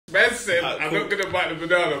Man said, I'm not going to bite the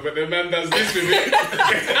banana, but the man does this with it.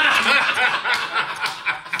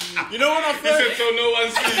 You know what I He said, so no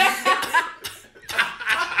one sees.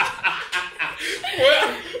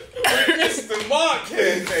 Well, we missed the mark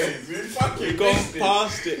here, Taze. We fucking gone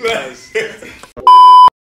past it, guys.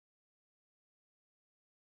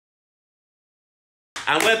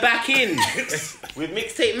 And we're back in with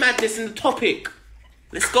Mixtape Madness in the topic.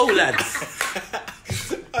 Let's go, lads.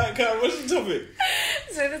 Alright, Karen, what's the topic?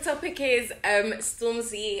 So the topic is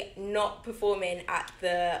Stormzy not performing at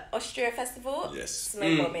the Austria Festival. Yes.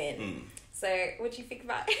 Snow bombing. So what do you think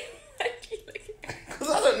about it? Because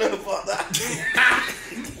I don't know about that.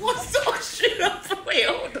 What's Austria? Wait,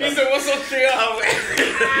 hold on. He said, what's Austria?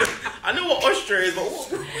 I know what Austria is, but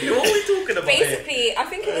what are we talking about? Basically, I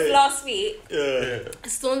think it was last week. Yeah.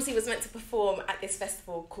 Stormzy was meant to perform at this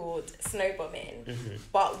festival called Snow Bombing,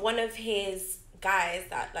 but one of his guys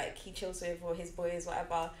that like he chills with, or his boys,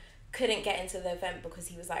 whatever, couldn't get into the event because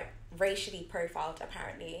he was like racially profiled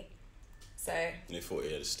apparently. So They thought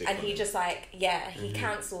he had a stick and on he him. just like he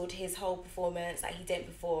cancelled his whole performance. Like he didn't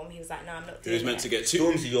perform. He was like, no, I'm not He doing was meant it. to get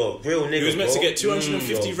Stormzy, you're a real nigga. He was meant to get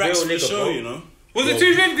 250 racks for the show, you know. Was it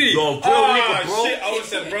 250? You're a real nigga, bro. Shit, I would have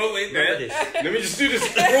said, bro, ain't there. Remember this. Let me just do this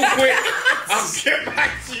real quick. I'll get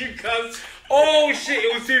back to you, cuz. Oh, shit,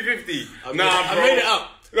 it was 250. I made it up.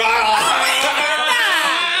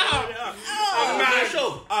 No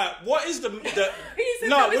show. Alright, what is the said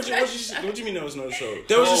no? that What was do you mean there was no show?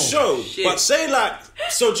 There was Oh, a show, shit. but say like,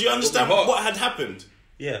 so do you understand Hot. what had happened?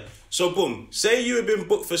 Yeah. So boom, say you had been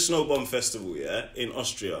booked for Snowbomb Festival, yeah, in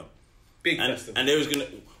Austria, Big and festival. they was gonna.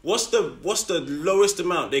 What's the lowest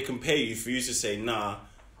amount they can pay you for you to say nah,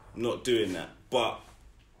 I'm not doing that? But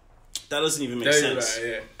that doesn't even make sense.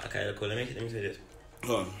 Yeah. Okay, cool. Let me say this.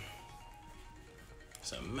 Go on.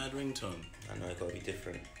 It's a mad ringtone. I know it gotta be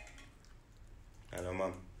different. Hello,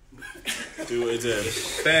 mum. Do what it is.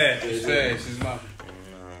 Fair. It's fair. She's mum.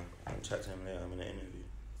 I'll chat to him later. I'm in an interview.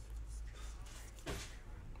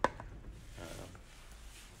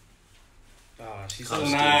 Oh, she's so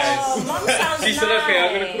nice. Oh, mum sounds She said, okay,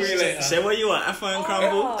 I'm going to call you nice. later. Say where you are, Afro and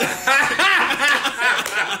Crumble.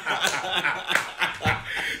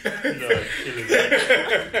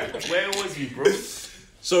 Where was you, bro?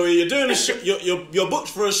 So you're doing a show, you're booked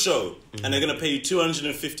for a show, and they're gonna pay you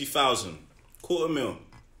 250,000, $250,000.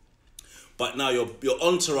 But now your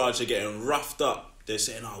entourage are getting roughed up. They're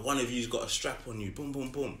saying, "Oh, one of you's got a strap on you." Boom,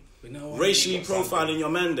 boom, boom. Racially profiling your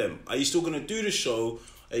man. Them. Are you still gonna do the show?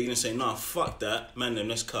 Are you gonna say, "Nah, fuck that, man. Them,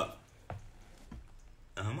 let's cut."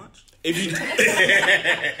 How much? If you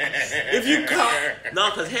if you cut, No,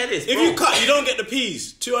 because hear this, if bro. you cut, you don't get the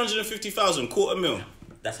peas. 250,000, $250,000.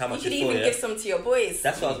 That's how You much could it's for, even yeah? give some to your boys.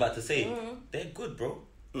 That's what I was about to say. They're good, bro.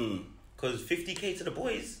 Because 50k to the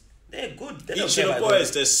boys, they're good. They don't Each care of the about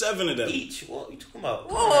boys, there's 7 of them. Each? What are you talking about?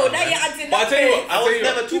 Whoa, now you're adding But I that tell you bit. what, I was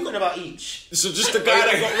never talking about each. So just the guy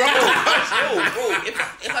that got robbed. Bro,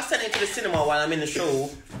 if I sent him to the cinema while I'm in the show,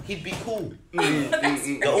 he'd be cool.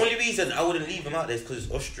 The only reason I wouldn't leave him out there is because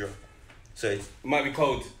it's Austria. So it's, Might be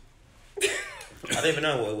cold. I don't even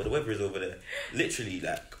know what the weather is over there. Literally,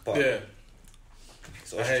 like, but Yeah.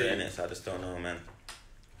 it's I hear Austria, you. innit? So I just don't know, man.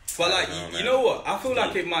 But like, I don't know, you man. know what? I feel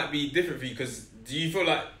like it might be different for you because do you feel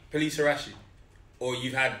like police harass you? Or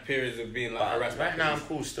you've had periods of being like But harassed by right now, I'm police?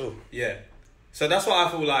 cool still. Yeah. So that's why I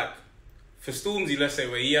feel like for Stormzy, let's say,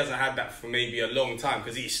 where he hasn't had that for maybe a long time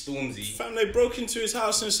because he's Stormzy. Fam, they broke into his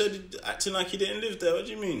house and said, acting like he didn't live there. What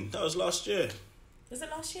do you mean? That was last year. Was it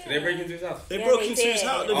last year? Did they break into his house? They Yeah, broke they into his did.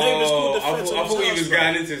 house. The neighbours called the I feds thought, on I thought his he house, was fam.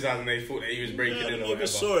 going into his house and they thought that he was breaking Yeah, in the or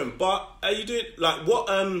neighbours whatever. saw him. But are you doing like what?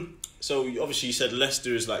 So obviously you said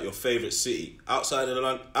Leicester is like your favourite city outside of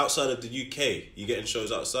the UK. You getting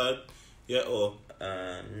shows outside, yeah, or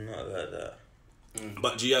Not like that.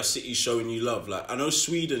 but do you have cities showing you love? Like I know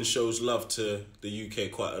Sweden shows love to the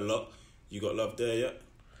UK quite a lot. You got love there, yeah?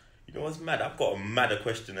 You know what's mad? I've got a madder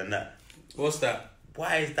question than that. What's that?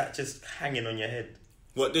 Why is that just hanging on your head?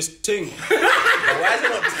 What this thing? Why is it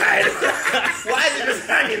not tied? Why is it just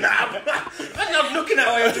hanging up? I'm looking at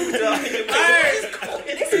what you're talking about.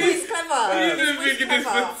 This boy's clever. You've been This boy's thinking this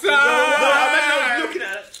clever. for time. I'm looking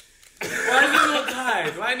at it. Why is it not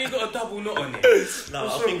tied? Why ain't he got a double knot on it? No, I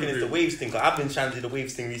was thinking it's the waves thing. 'Cause I've been trying to do the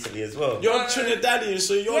waves thing recently as well. You're Trinidadian,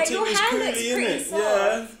 so your Yeah, thing your is hand coolie, looks pretty innit? soft.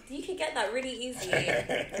 Yeah. You can get that really easy.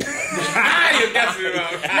 You're gassing him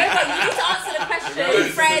out. No, but you need to answer the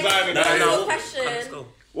question. Fred, what's your question? Let's go.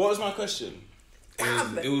 What was my question?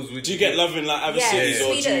 It was with Do you get love in like other Yeah, cities, or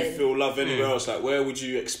do you Sweden. feel love anywhere else? Like where would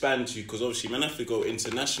you expand to? Because obviously, man, have to go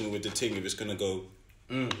international with the thing if it's gonna go.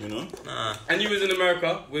 You know. Nah. And you was in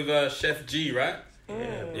America with Chef G, right?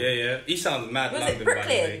 Yeah. He sounds mad Was London, it by the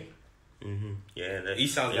Brooklyn? way. Yeah, He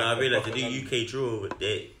sounds I like realised a they do proper UK drill.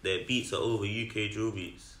 Their beats are over UK drill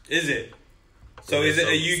beats. Is it? So Yeah, is it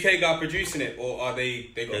songs. a UK guy producing it, or are they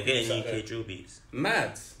got They're beats getting out there? UK drill beats.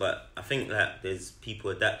 Mad. But I think that there's people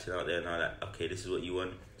adapting out there now. Like, okay, this is what you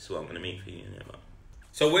want. This is what I'm gonna make for you. Yeah, but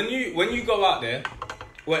So when you go out there,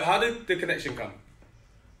 wait, how did the connection come?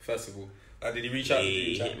 First of all, did he reach out?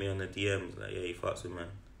 he hit me on the DMs like, yeah, he fucks with man.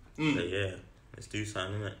 Like, yeah, let's do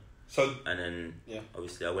something, innit? So And then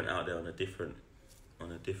obviously I went out there on a different, for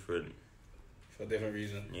a different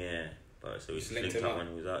reason. yeah. But so we Just just linked linked him up up. when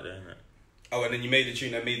he was out there, innit? Oh, and then you made the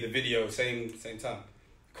tune and made the video same time.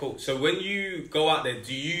 Cool. So when you go out there,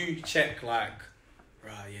 do you check like,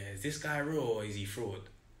 right, yeah, is this guy real or is he fraud?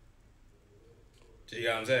 Do you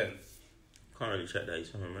get what I'm saying? Can't really check that. He's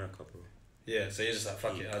from America, bro. Yeah, so you're just like,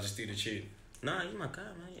 fuck it, I'll just do the tune. Nah, he's my guy,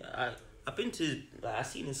 man. I've been to, like, I've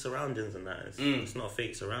seen his surroundings and that. It's not a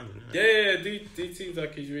fake surrounding, innit? Yeah, dude seems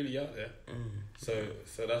like he's really out there.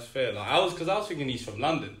 So that's fair. Like I was thinking he's from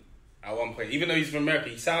London at one point. Even though he's from America,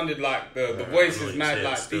 he sounded like the voice is mad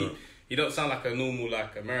like deep. He don't sound like a normal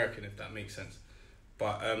like American, if that makes sense.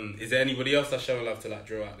 But is there anybody else that's showing love to like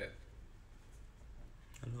drill out there?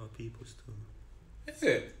 A lot of people still. Is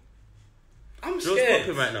it? I'm Drill's scared.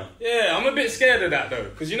 popping right now. Yeah, I'm a bit scared of that though,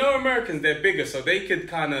 because you know Americans, they're bigger, so they could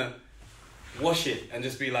kind of wash it and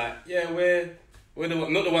just be like, yeah, we're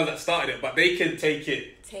not the ones that started it, but they could take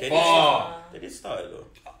it far. They did start it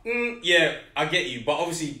though. Yeah, I get you, but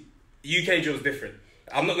obviously UK drill's different.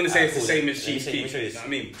 I'm not gonna say it's the same as Chief Keef. You know what I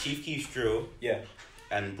mean? Chief Keef's drill, Yeah,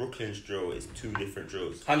 and Brooklyn's drill is two different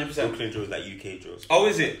drills. 100%. Brooklyn drill is like UK drills. Oh,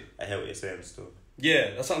 is it? I hear what you're saying still.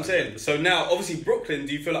 Yeah, that's what I'm saying. So now, obviously, Brooklyn.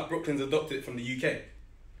 Do you feel like Brooklyn's adopted it from the UK?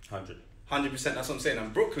 100%. That's what I'm saying.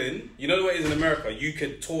 And Brooklyn, you know the way it is in America, you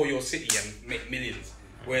could tour your city and make millions.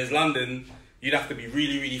 Whereas London, you'd have to be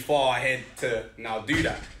really, really far ahead to now do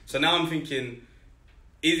that. So now I'm thinking,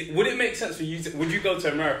 would it make sense for you would you go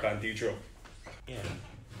to America and do drill? Yeah.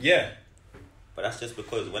 Yeah. But that's just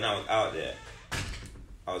because when I was out there,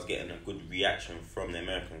 I was getting a good reaction from the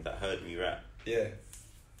Americans that heard me rap. Yeah.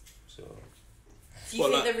 So. Do you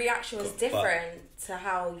think the reaction was different to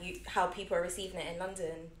how people are receiving it in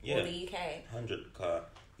London or the UK? 100.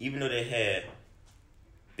 Even though they hear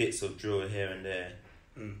bits of drill here and there,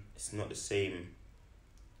 it's not the same.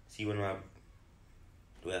 See, when the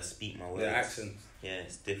way I speak my words, The accent. Yeah,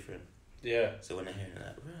 it's different. Yeah. So when they hear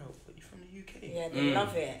like, "Bro, are you from the UK?" Yeah, they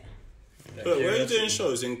love it. But where are you doing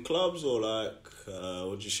shows? In clubs or like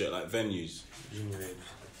what do you shit, like venues? Uni raves.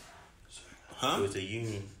 Huh? It was a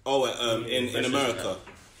uni. Oh, in America.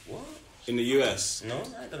 What? In the US. No,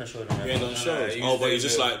 I ain't done a show in America. You ain't done shows. Oh, but you're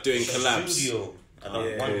just like doing collabs. Studio. I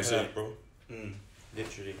done one collab, bro.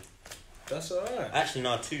 Literally. That's alright. Actually,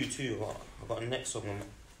 no, two. I got a next song on.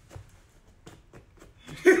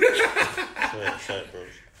 Sorry, bro.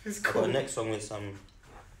 It's I cool. got a next song with some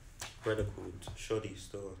brother called Shoddy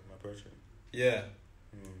still, my brother. Yeah.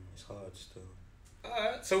 It's hard still.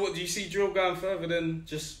 Alright. So what do you see drill going further than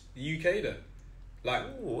just the UK then? Like,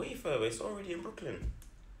 Ooh, way further. It's already in Brooklyn.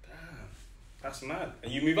 damn, that's mad.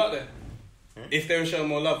 And you move out there? If they were showing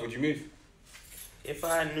more love, would you move? If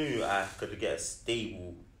I knew I could get a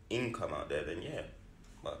stable income out there, then yeah.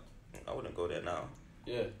 But I wouldn't go there now.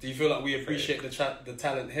 Yeah. Do you feel like we appreciate the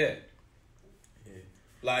talent here? Yeah.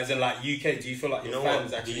 Like, as in like UK, do you feel like You your know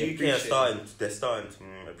fans what? actually The UK appreciate they're starting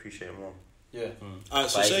to appreciate it more. Yeah. Alright,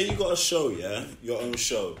 so But say you got a show, yeah? Your own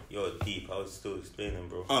show. You're deep. I was still explaining,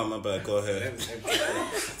 bro. Oh, my bad. Go ahead.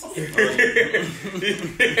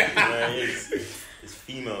 It's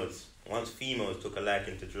females. Once females took a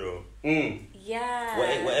liking to drill, Yeah.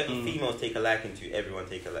 whatever females take a liking to, everyone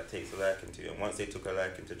takes a liking to. And once they took a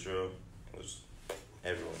liking to drill, it was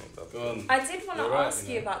everyone was up. I did want to ask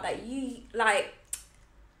you about that. You like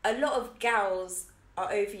a lot of gals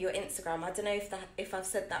are over your Instagram. I don't know if I've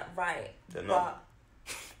said that right. They're not.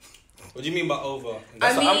 What do you mean by over?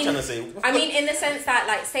 That's what I'm trying to say. I mean, in the sense that,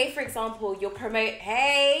 like, say for example, you'll promote.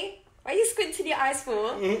 Hey, why are you squinting your eyes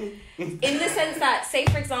for? In the sense that, say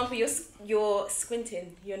for example, you're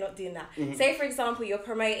squinting. You're not doing that. Say for example, you're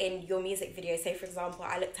promoting your music video. Say for example,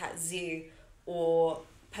 I looked at Zoo or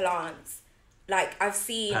Plants. Like I've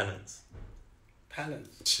seen. Palance.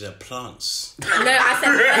 She said plants. No,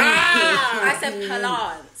 I said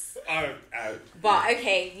plants. Oh. But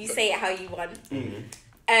okay, you say it how you want.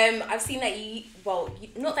 I've seen that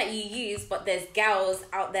not that you use, but there's girls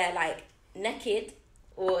out there like naked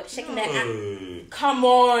or shaking their ass. Come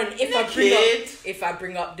on, if I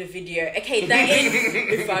bring up the video, okay, they're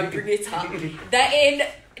in. If I bring it up, they're in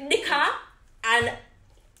nikah and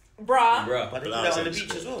bruh. But they do that on the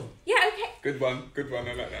beach as well. Yeah, okay. Good one. I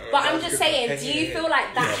like that. But I'm just saying, do you feel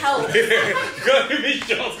like that helps? Gotta be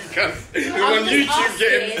Johnson, cuz. You're I'm on just YouTube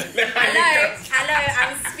getting. Hello,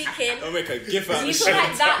 I'm speaking. I'll make a gif out Do you of feel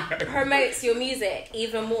like that promotes your music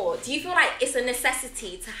even more? Do you feel like it's a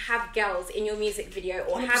necessity to have girls in your music video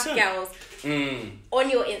or 100%. have girls on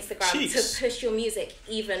your Instagram Cheeks. to push your music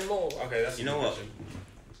even more? Okay, that's You know what?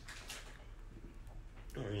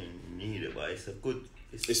 I don't really need it, but it's a good.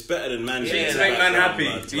 It's better than man. Yeah, cheeks to make man background,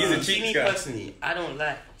 happy. man. He's a cheeks Me guy. personally, I don't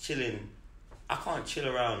like chilling. I can't chill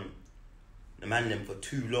around the man them for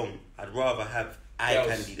too long. I'd rather have eye Girls.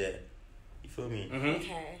 candy there. You feel me?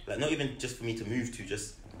 Okay. Like not even just for me to move to,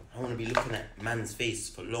 just I want to be looking at man's face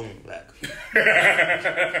for long. Like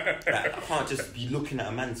I can't just be looking at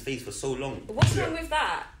a man's face for so long. What's wrong with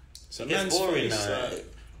that? So It gets man's boring face, now. like,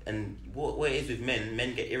 And what it is with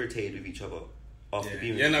men get irritated with each other after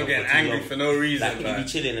being with You're each not other getting for too angry long. for no reason. Like, you be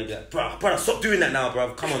chilling and be like, bro, stop doing that now,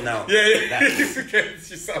 bro. Come on now. Yeah. Like,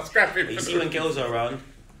 She starts scrapping. you see when girls are around,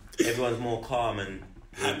 everyone's more calm and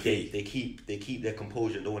Happy. They keep their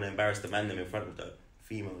composure. Don't want to embarrass the man them in front of the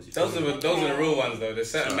females. You Those feel me? are the real ones though.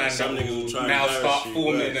 There's certain men some that niggas will will try and now embarrass start you,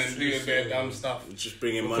 forming but and doing their dumb stuff. just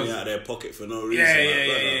bringing money out of their pocket for no reason. Yeah. like,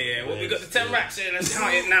 brother. Well, we got the 10 racks here. Let's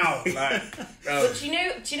count it now. Like, But do you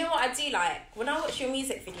know what I do like? When I watch your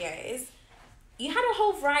music videos, you had a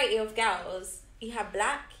whole variety of girls. You had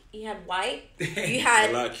black, you had white, you had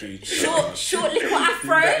I like you. short little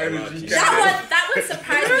afro. energy. That one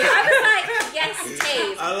surprised me. I was like, yes,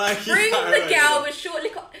 Taze. I like you. Bring I the like girl you. with short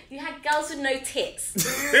little. You had girls with no tits.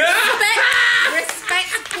 Yeah. Respect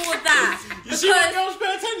for that. You see what girls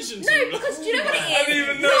pay attention to? No, because do you know what it is? didn't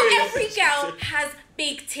even know Not it. every girl has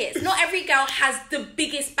big tits. Not every girl has the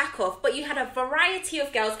biggest back off. But you had a variety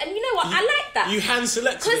of girls, and you know what? I like that. You hand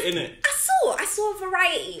selected it, innit? I saw a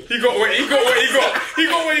variety. He got what he got,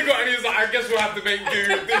 and he was like, I guess we'll have to make do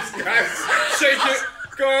with this, guys. Shake it.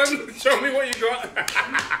 Go on, show me what you got.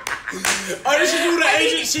 Oh, this is all the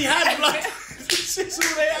agency had, like. This is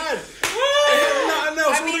all they had. Nothing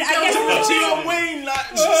else. I mean, all I the guess girls it's were all- Tion Wayne, like.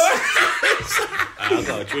 I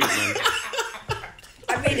got a drink, man.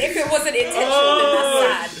 I mean, if it wasn't intentional, then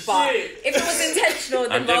that's sad. But if it was intentional,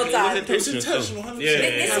 then well done. It was intentional, 100%.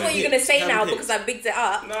 This is what you're gonna say now because I bigged it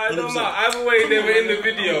up. No, it don't matter. Either way, they were in the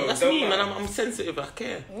video. That's Don't me, man. matter. I'm sensitive. I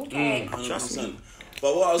care. Okay. 100%.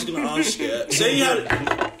 But what I was gonna ask you, say you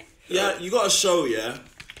had, you got a show, yeah.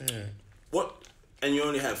 What? And you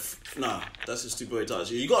only have that's a stupid way to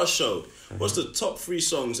ask you. You got a show. What's the top 3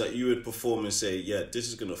 songs that you would perform and say, yeah, this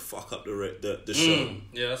is gonna fuck up the show?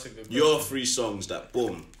 Yeah, that's a good question. Your 3 songs that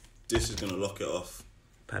boom, this is gonna lock it off.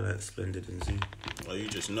 Palette, Splendid, and Zoo. Well, you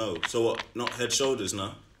just know. So what? Not Head Shoulders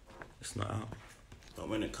now. It's not out. But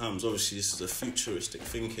when it comes, obviously this is a futuristic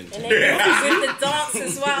thinking. And then with the dance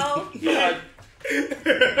as well.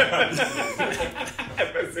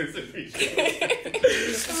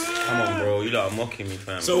 Come on, bro. You lot are mocking me,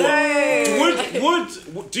 fam. So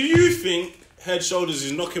would do you think Head Shoulders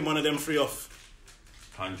is knocking one of them 3 off?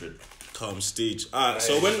 100. Calm stage. Alright,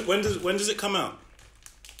 so when does it come out?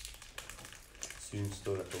 Soon,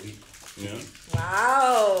 still like a week. Yeah.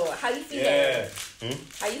 Wow. How you feeling? Yeah.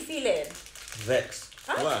 How you feeling? Vex.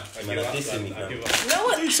 Why? Man, I'm dissing me, I fam. give up. No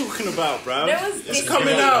What one. are you talking about, bruv? There was It's this-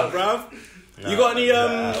 coming out, bruv. You got any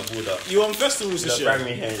you on festivals this Just year? bang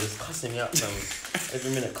me here, just cussing me up, fam.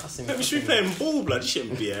 Every minute cussing me up. We should be playing ball, blood. You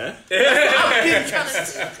shouldn't be here. Trying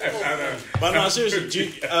But no, seriously, do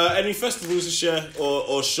you, any festivals this year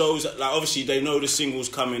or shows? Like obviously they know the singles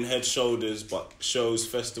coming, Head Shoulders, but shows,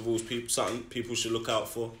 festivals, something people should look out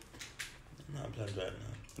for. Not planned right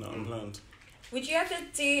now. Not unplanned. Would you ever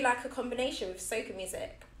do like a combination with soca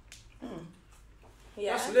music?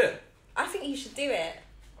 Yeah. That's lit. I think you should do it.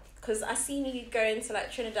 Because I seen you go into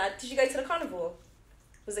like Trinidad. Did you go to the carnival?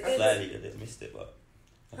 Was it good? Slightly, I didn't missed it, but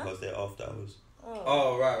I was there after hours.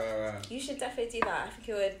 Oh, right. You should definitely do that. I think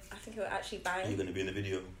it would actually Are you bang. going to be in the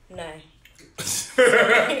video? No.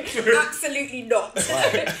 Absolutely not.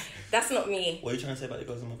 Why? That's not me. What are you trying to say about the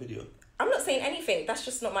girls in my video? I'm not saying anything. That's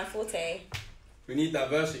just not my forte. We need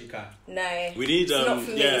diversity, Kai. No. We need It's not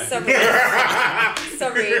for me. yeah. Sorry.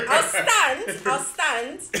 Sorry. I'll stand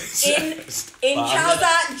in But I'm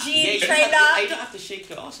trouser, jean, you trainer. don't have to shake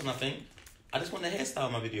your ass or nothing. I just want the hairstyle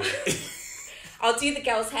in my video. I'll do the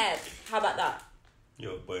girl's hair. How about that?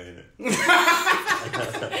 Yo, boy, innit?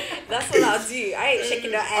 That's what I'll do. I ain't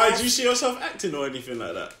shaking her Alright, ass. do you see yourself acting or anything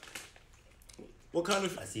like that? What kind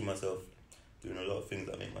of I see myself doing a lot of things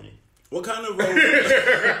that make money. What kind of role? I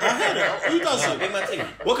heard it. Who does Nah, it? make my thing.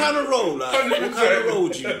 What kind of role? Like, what kind of role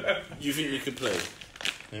do you think you could play?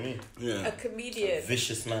 You know what I mean? Yeah. A comedian.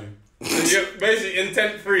 Vicious man. So you're basically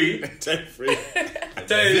intent free. Intent free.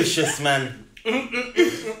 Vicious man.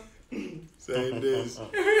 Same days.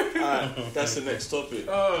 Alright, that's the next topic.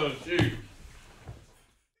 Oh shoot.